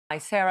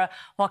Sarah,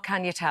 what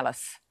can you tell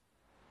us?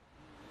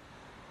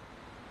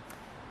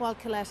 Well,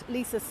 Colette,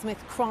 Lisa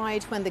Smith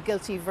cried when the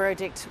guilty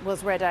verdict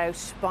was read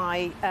out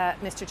by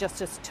Mr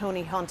Justice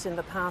Tony Hunt in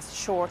the past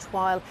short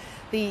while.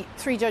 The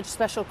three-judge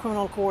special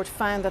criminal court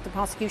found that the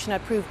prosecution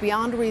had proved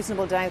beyond a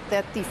reasonable doubt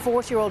that the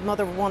 40-year-old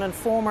mother of one and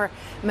former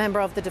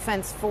member of the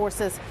Defence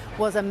Forces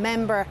was a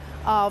member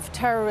of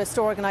terrorist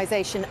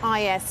organisation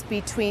IS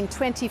between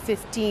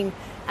 2015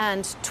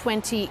 and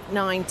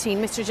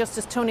 2019. Mr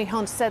Justice Tony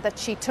Hunt said that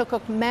she took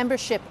up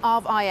membership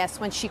of IS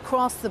when she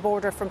crossed the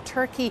border from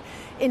Turkey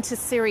into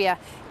Syria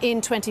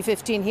in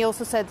 2015. He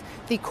also said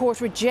the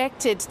court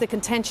rejected the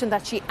contention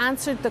that she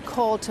answered the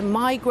call to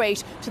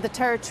migrate to the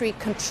territory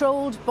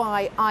controlled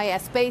by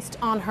IS based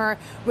on her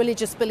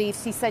religious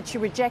beliefs. He said she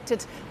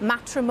rejected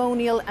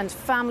matrimonial and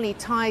family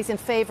ties in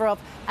favour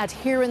of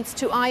adherence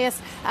to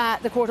IS.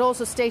 The court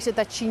also stated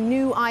that she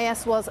knew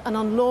IS was an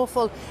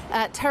unlawful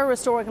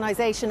terrorist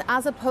organisation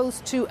as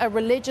opposed to a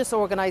religious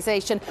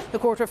organisation. The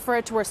court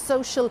referred to her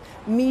social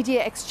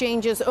media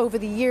exchanges over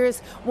the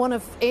years.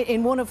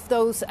 In one of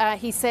those,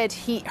 he said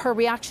her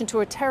reaction to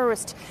a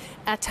terrorist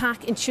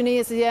attack in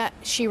Tunisia,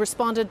 she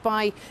responded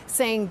by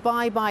saying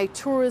bye-bye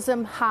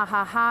tourism, ha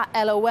ha ha,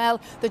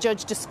 LOL. The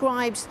judge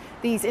described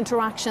these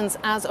interactions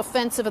as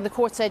offensive and the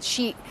court said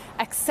she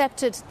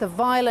accepted the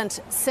violent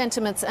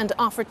sentiments and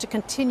offered to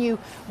continue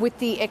with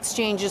the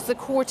exchanges. The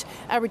court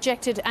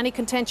rejected any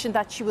contention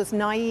that she was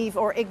naive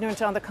or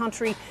ignorant. On the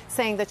contrary,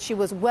 saying that she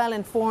was well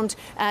informed,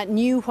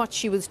 knew what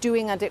she was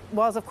doing, and it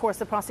was of course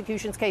the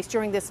prosecution's case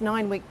during this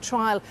 9-week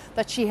trial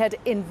that she had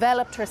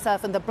enveloped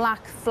herself in the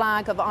black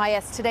flag of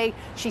IS. Today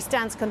she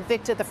stands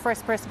convicted, the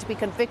first person to be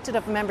convicted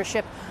of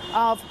membership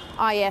of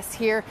IS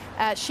here.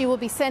 She will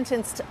be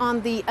sentenced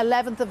on the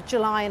 11th of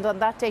July and on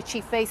that date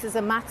she faces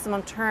a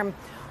maximum term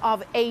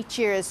of 8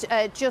 years.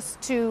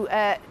 Just to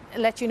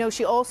let you know,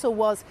 she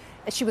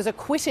was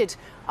acquitted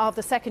of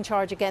the second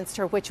charge against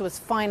her, which was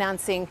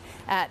financing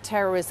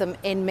terrorism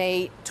in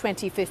May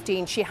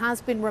 2015. She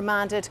has been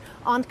remanded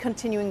on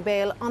continuing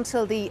bail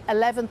until the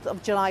 11th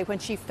of July when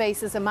she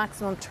faces a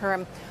maximum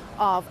term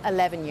of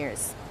 11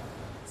 years.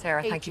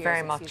 Sarah, thank you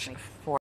very much for